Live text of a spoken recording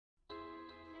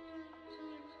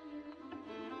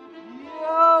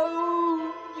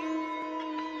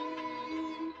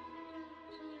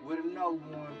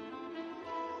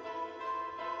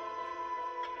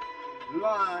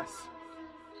Lies.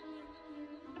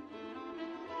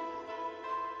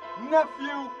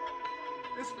 Nephew,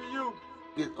 it's for you.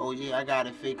 Oh yeah, I got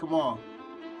it, Fake. Come on.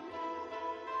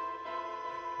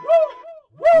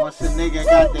 Woo! Once a nigga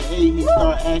got the A, he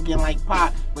start acting like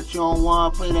Pop. But you don't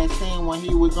wanna play that scene when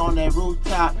he was on that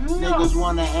rooftop. No. Niggas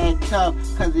wanna act tough,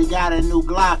 cause he got a new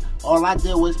Glock. All I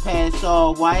did was pass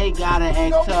off, why he gotta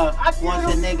act tough?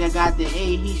 Once a nigga got the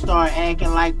A, he start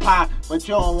acting like Pop. But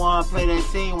you don't wanna play that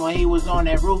scene when he was on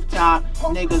that rooftop.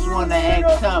 Niggas wanna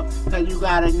act tough, cause you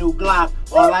got a new Glock.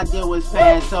 All I did was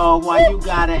pass off, why you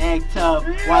gotta act tough?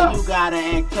 Why you gotta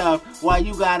act tough? Why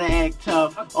you gotta act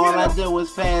tough? All I did was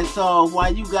pass off, why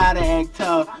you gotta act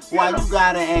tough? Why you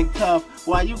gotta act tough?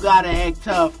 Why you gotta act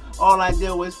tough? All I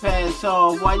did was pass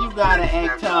off, why you gotta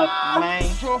act tough, man?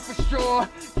 Sure for sure,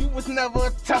 you was never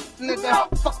a tough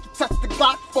nigga. Fuck you touch the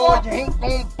Glock for, you ain't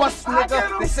gon' bust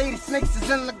nigga. They say the snakes is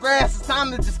in the grass, it's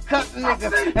time to just cut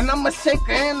nigga. And I'm a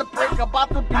shaker and a breaker, about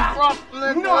to be rough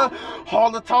nigga. All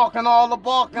the talking, all the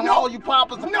barking, all you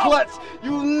poppers are clutch.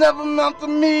 You was never meant to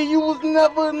me, you was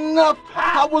never enough.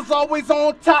 I was always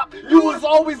on top, you was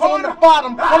always on the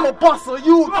bottom. I'm a buster,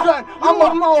 you a gun, I'm a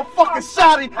motherfucking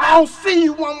shotty. I don't see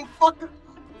you, I'm fucking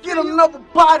get another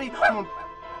body. I'm a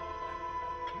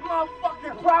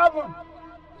Motherfucking problem.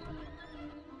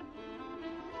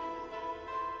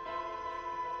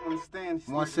 Understand?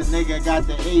 Once a nigga got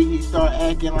the A, he start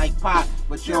acting like Pop.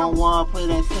 But you don't wanna play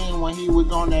that scene when he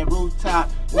was on that rooftop.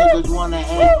 Niggas wanna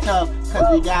act tough,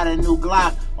 cause he got a new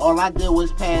Glock. All I did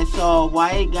was pass off, why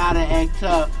he gotta act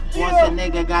tough? Once a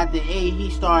nigga got the A,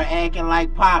 he start acting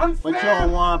like Pop. But you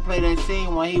don't wanna play that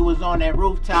scene when he was on that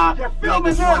rooftop.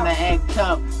 Niggas wanna act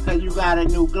tough, cause you got a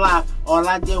new Glock. All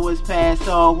I did was pass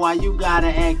off, why you gotta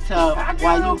act tough?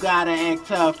 Why you gotta act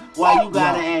tough? Why you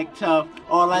gotta act tough?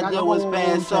 All I did was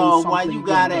pass off, why you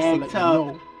gotta act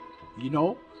tough? You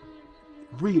know,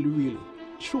 really,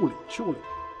 truly,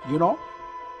 you know?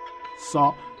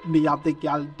 So, me have the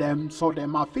girl them, so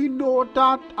them have to know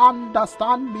that,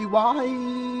 understand me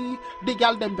why. The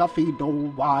girl them have to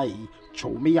know why.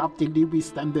 Show me have the lyrics,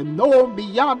 them know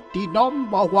me are the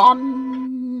number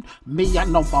one. Me a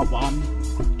number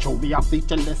one. Show me have the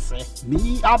tell you say,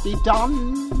 me have it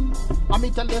done. And me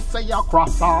tell you say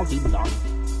across all the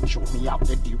land. Show me have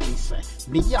the lyrics, say,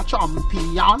 me a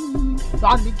champion. And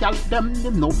the girl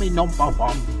them know me number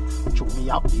one. Show me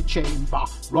up the chamber,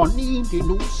 running the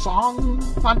new song,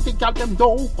 and the girl them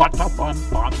know what a bun.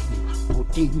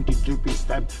 Put in the lyrics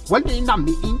them, well in a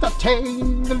me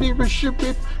entertain the leadership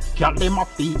it. Girl them a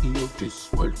feel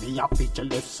this, well me a fit to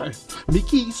listen. Me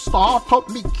key start up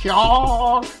me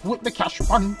car, with the cash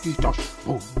on the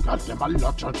dashboard. Girl them a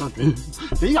lot of me.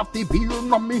 They have the beer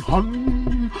on me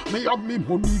hand, me have me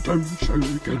money them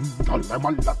shaking. Girl them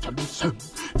a lot of listen.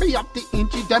 Me have the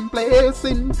engine them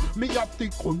blazing, me have the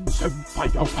guns them fire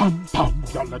pam pam.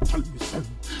 Y'all tell me some,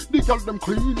 the girl them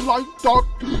clean like that.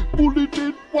 Bullet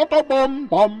it, what a bum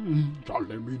bum. Y'all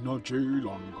them in a jail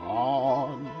and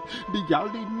gone. The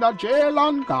girl in a jail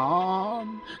and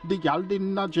gone. The girl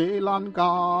in a jail and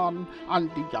gone. And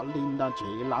the girl in a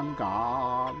jail and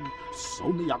gone. So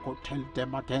me I go tell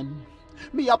them again.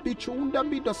 Me have the tune them,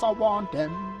 me just I want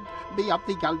them. Me have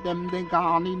the girl them, they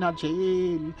gone in a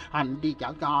jail. And the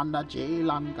girl gone a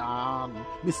jail and gone.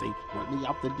 Me say, well me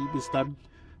have the lyrics them.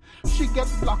 She get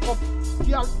locked up,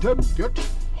 girl them get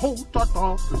out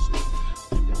of prison.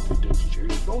 Then they get in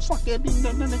jail, those again in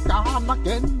and they gone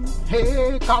again.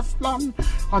 Hey, Caslan,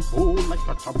 I go like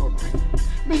a tambourine.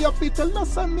 Me have to tell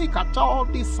us and me got all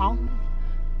the song.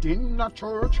 In a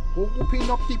church, open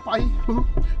up the Bible.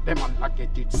 Them all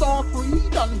get it start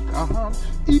read and gone.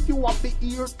 If you have the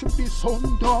ear to the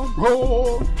sundown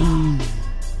road.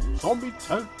 So me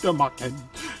tell them again.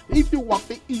 If you have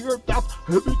the ear that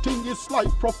everything is like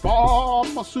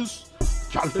performances.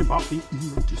 Y'all them have to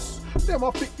hear this. Them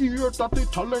have to hear that the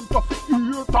talent of the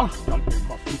ear that. Y'all them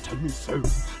have to tell me so.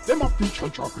 Them have to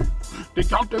treasury. They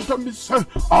got them tell me so.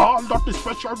 All that is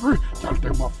special. Y'all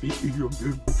them have to hear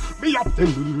them. Me have to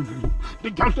learn. They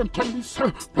got them tell me so.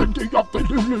 When they have to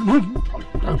learn. Y'all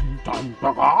them done.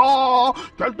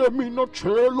 Y'all them in a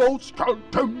cellos. Y'all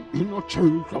them in a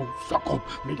cellos. Suck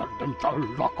up. Me got them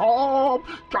y'all lock up.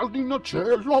 Y'all in a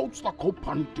cellos. Suck up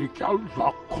and they y'all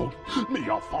lock up. Me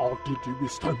have 40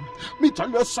 wisdom. Me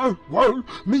tell you so, well,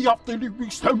 me have the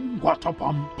wisdom. What a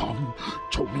bum bum.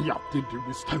 Show me have the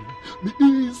wisdom. Me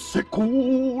easy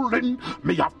cooling.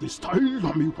 Me have the style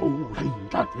of me rolling.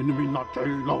 Getting me in a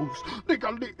jailhouse. The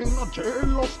girl in a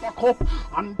jailhouse lock up.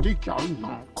 And the girl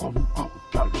now come out.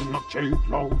 Girl in a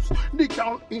jailhouse. The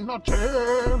girl in a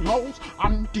jailhouse.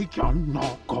 And the girl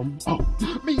now come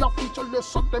out. Me have to tell you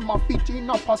something. Them a fit in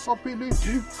a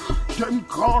possibility. Them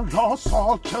call lost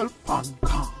all telephone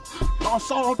gone.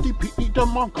 Lost all the pity,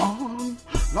 them are gone.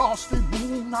 Lost the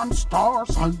moon and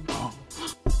stars and gone.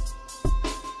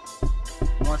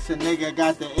 Once a nigga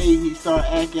got the A, he start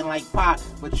acting like Pac.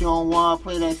 But you don't wanna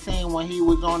play that scene when he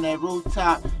was on that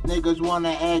rooftop. Niggas wanna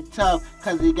act tough,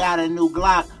 cause he got a new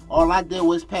Glock. All I did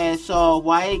was pass off,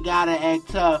 why he gotta act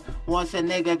tough? Once a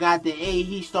nigga got the A,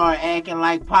 he start acting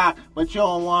like Pac. But you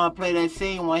don't wanna play that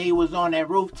scene when he was on that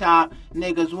rooftop.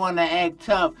 Niggas wanna act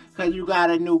tough, cause you got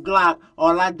a new Glock.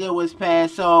 All I did was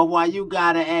pass off, why you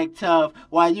gotta act tough?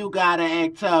 Why you gotta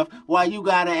act tough? Why you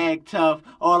gotta act tough?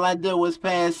 All I did was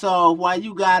pass off, why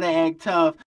you gotta act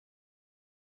tough?